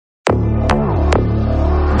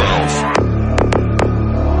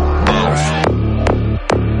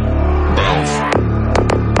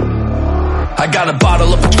got a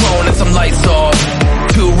bottle of Patron and some lights off,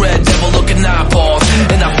 2 red devil looking eyeballs,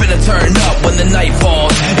 and I'm finna turn up when the night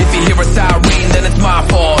falls. If you hear a siren, then it's my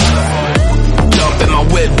fault. Jump in my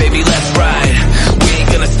whip, baby, let's ride. We ain't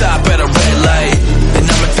gonna stop at a red light, and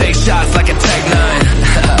I'ma take shots like a Tag 9.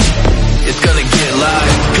 It's gonna get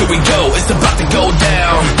live. Here we go, it's about to go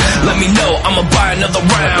down. Let me know, I'ma buy another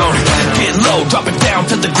round. Get low, drop it down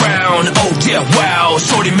to the ground. Oh yeah, wow,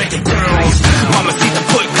 shorty make it bounce. Mama see the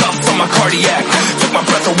put cuffs on my cardiac. Took my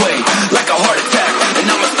breath away like a heart attack. And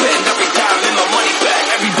I'ma spend every dime and my money back.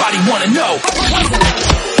 Everybody wanna know.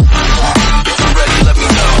 If you're ready, let me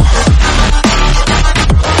know.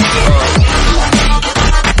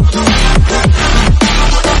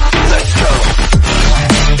 Let's go.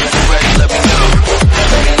 If you're ready, let me know.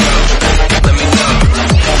 Let me know. Let me know.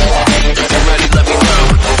 If you're ready, let me know.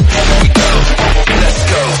 Here we go. Let's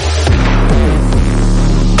go.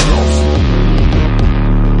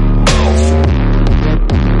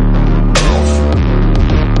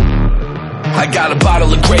 I got a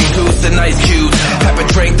bottle of Grey Goose and ice cubes. Have a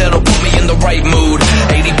drink that'll put me in the right mood.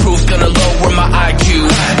 80 proof's gonna lower my IQ,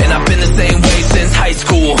 and I've been the same way since high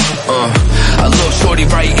school. A little shorty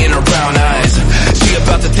right in her brown eyes. She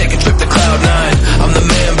about to take a trip to Cloud 9. I'm the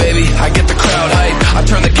man, baby, I get the crowd hype. I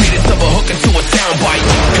turn the cadence of a hook into a soundbite.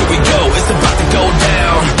 Here we go, it's about to go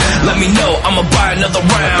down. Let me know, I'ma buy another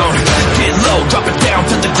round. Get low, drop it down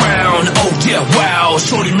to the ground. Oh yeah, wow,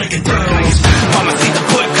 shorty make it bounce. Mama see the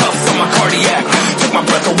put cuffs on my cardiac. Took my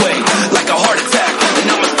breath away like a heart attack. And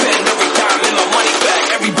I'ma spend every dime and my money back.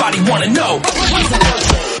 Everybody wanna know.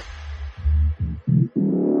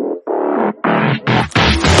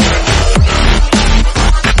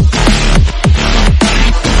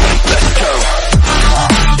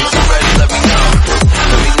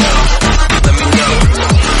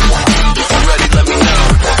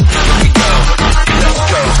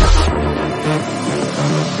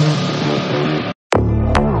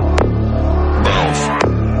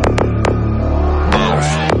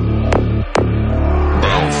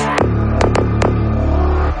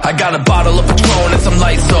 I got a bottle of Patron and some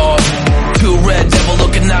lights off, 2 red devil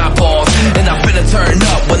looking eyeballs, and I'm finna turn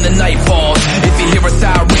up when the night falls. If you hear a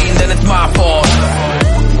siren, then it's my fault.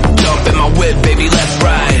 Jump in my whip, baby, let's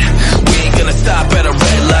ride. We ain't gonna stop at a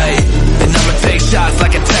red light, and I'ma take shots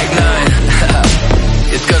like a Tag 9.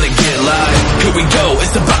 It's gonna get live. Here we go,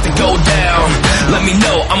 it's about to go down. Let me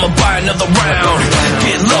know, I'ma buy another round.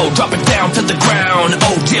 Get low, drop it down to the ground.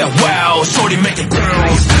 Oh yeah, wow, shorty make it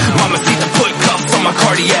bounce. Mama see the put cuffs on my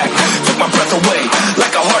cardiac. Took my breath away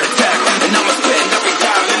like a heart attack. And I'ma spend every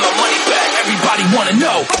dime and my money back. Everybody wanna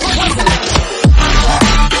know.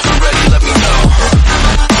 If you're ready, let me know.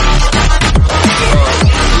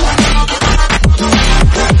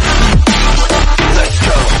 Let's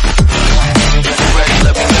go. If you're ready,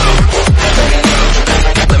 let me know. Let me know.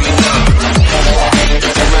 Let me know.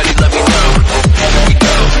 If you're ready, let me know. Here we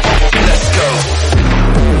go. Let's go.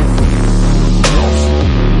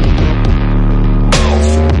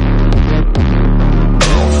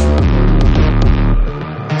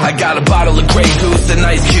 I got a bottle of Grey Goose and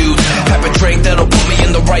ice cubes. Have a drink that'll put me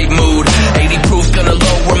in the right mood. 80 proof's gonna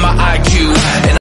lower my IQ, and